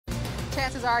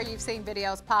Chances are you've seen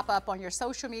videos pop up on your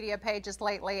social media pages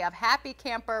lately of Happy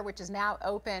Camper, which is now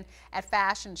open at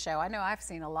Fashion Show. I know I've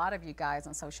seen a lot of you guys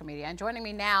on social media. And joining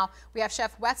me now, we have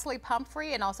Chef Wesley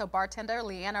Pumphrey and also bartender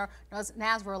Leanna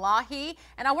Nasrulahi.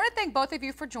 And I want to thank both of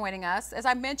you for joining us. As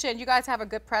I mentioned, you guys have a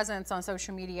good presence on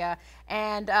social media,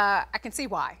 and I can see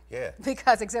why. Yeah.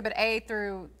 Because Exhibit A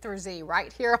through Z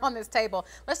right here on this table.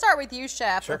 Let's start with you,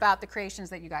 Chef, Sure. about the creations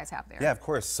that you guys have there. Yeah, of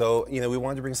course. So, we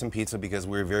wanted to bring some pizza because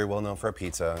we're very well known for our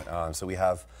pizza. So we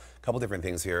have a couple different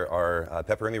things here. Our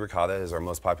pepperoni ricotta is our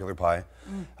most popular pie.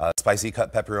 Spicy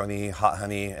cut pepperoni, hot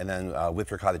honey, and then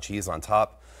whipped ricotta cheese on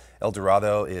top. El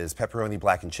Dorado is pepperoni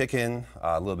blackened chicken,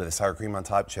 a little bit of sour cream on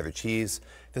top, cheddar cheese.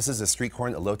 This is a street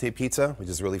corn elote pizza, which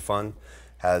is really fun.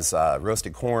 Has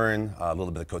roasted corn, a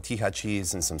little bit of cotija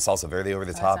cheese, and some salsa verde over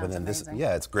the top. And then amazing.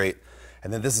 yeah, it's great.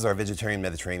 And then this is our vegetarian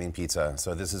Mediterranean pizza.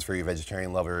 So this is for your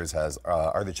vegetarian lovers. Has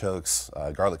artichokes,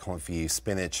 garlic confit,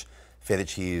 spinach, feta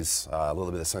cheese, a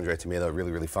little bit of sun-dried tomato.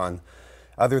 Really, really fun.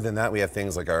 Other than that, we have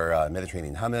things like our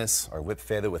Mediterranean hummus, our whipped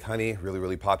feta with honey, really,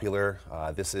 really popular.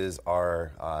 This is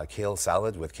our kale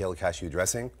salad with kale cashew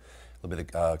dressing. A little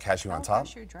bit of cashew on top.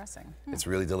 Cashew dressing. It's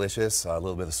really delicious. A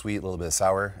little bit of sweet, a little bit of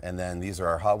sour. And then these are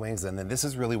our hot wings. And then this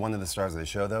is really one of the stars of the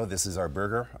show, though. This is our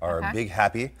burger, our Big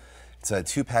Happy. It's a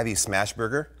 2-patty smash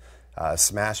burger.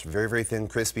 Smashed, very, very thin,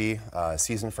 crispy,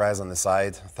 seasoned fries on the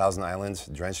side, Thousand Island,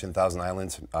 drenched in Thousand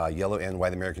Island, yellow and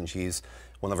white American cheese.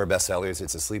 One of our best sellers.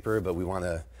 It's a sleeper, but we want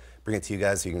to bring it to you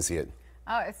guys so you can see it.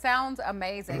 Oh, it sounds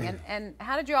amazing. And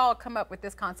how did you all come up with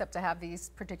this concept to have these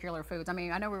particular foods? I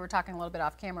mean, I know we were talking a little bit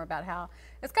off camera about how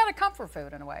it's kind of comfort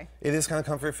food in a way. It is kind of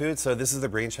comfort food. So this is the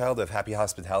brainchild of Happy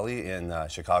Hospitality in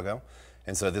Chicago.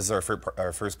 And so this is our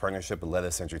first partnership with Let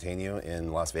Us Entertain You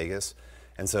in Las Vegas.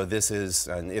 And so this is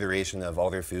an iteration of all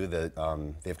their food that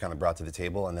they've kind of brought to the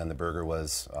table, and then the burger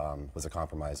was a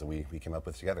compromise that we came up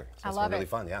with together. So it's been really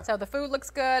fun, yeah. So the food looks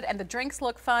good, and the drinks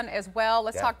look fun as well.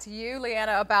 Let's talk to you,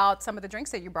 Leanna, about some of the drinks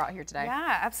that you brought here today.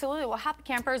 Yeah, absolutely. Well, Happy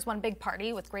Camper is one big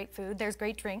party with great food. There's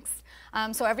great drinks.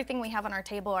 So everything we have on our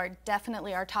table are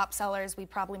definitely our top sellers. We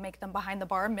probably make them behind the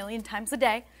bar a million times a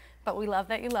day, but we love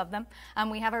that you love them.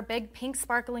 We have our big pink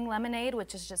sparkling lemonade,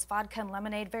 which is just vodka and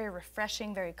lemonade, very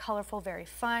refreshing, very colorful, very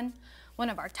fun.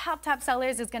 One of our top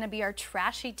sellers is going to be our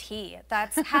trashy tea.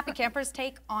 That's Happy Camper's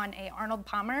take on a Arnold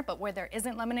Palmer, but where there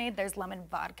isn't lemonade, there's lemon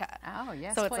vodka. Oh,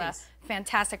 yes, so please. It's a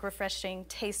fantastic, refreshing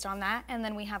taste on that. And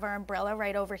then we have our umbrella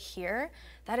right over here.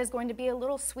 That is going to be a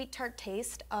little sweet tart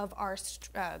taste of our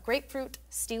grapefruit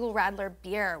Steel Radler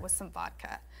beer with some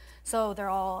vodka. So they're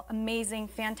all amazing,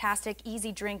 fantastic,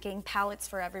 easy drinking, palettes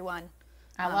for everyone.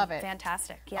 I love it.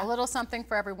 Fantastic, yeah. A little something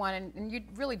for everyone, and you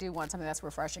really do want something that's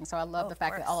refreshing, so I love the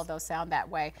fact that all of those sound that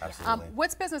way. Absolutely.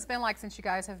 What's business been like since you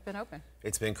guys have been open?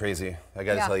 It's been crazy. I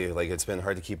got to tell you, like, it's been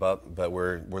hard to keep up, but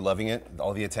we're loving it.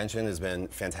 All the attention has been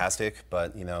fantastic,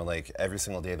 but like every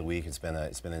single day of the week, it's been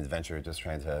an adventure just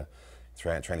trying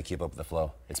to keep up with the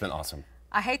flow. It's been awesome.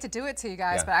 I hate to do it to you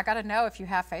guys, but I got to know if you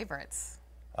have favorites.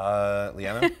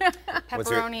 Leanna?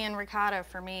 Pepperoni and ricotta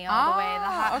for me all the way. The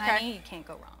hot honey, you can't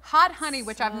go wrong. Hot honey,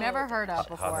 which I've never heard of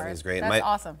before. Hot honey is great. That's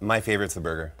awesome. My favorite's the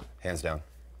burger, hands down.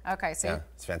 Okay, so yeah,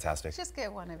 it's fantastic. Just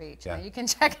get one of each. Yeah. You can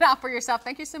check it out for yourself.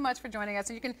 Thank you so much for joining us.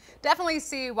 And you can definitely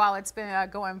see while it's been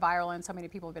going viral and so many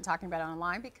people have been talking about it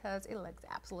online because it looks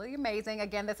absolutely amazing.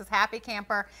 Again, this is Happy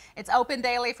Camper. It's open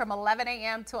daily from 11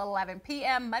 a.m. to 11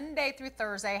 p.m. Monday through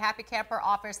Thursday. Happy Camper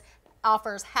offers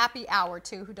happy hour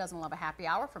too. Who doesn't love a happy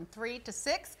hour? From 3 to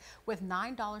 6 with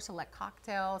 $9 select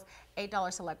cocktails,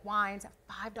 $8 select wines,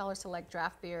 $5 select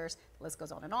draft beers. The list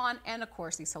goes on. And of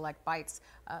course, these select bites.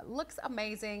 Looks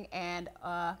amazing, and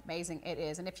amazing it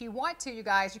is. And if you want to, you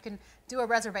guys, you can do a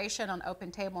reservation on Open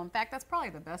Table. In fact, that's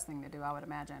probably the best thing to do, I would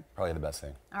imagine. Probably the best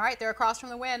thing. All right, they're across from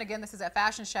the Wynn. Again, this is at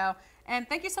Fashion Show. And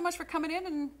thank you so much for coming in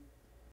and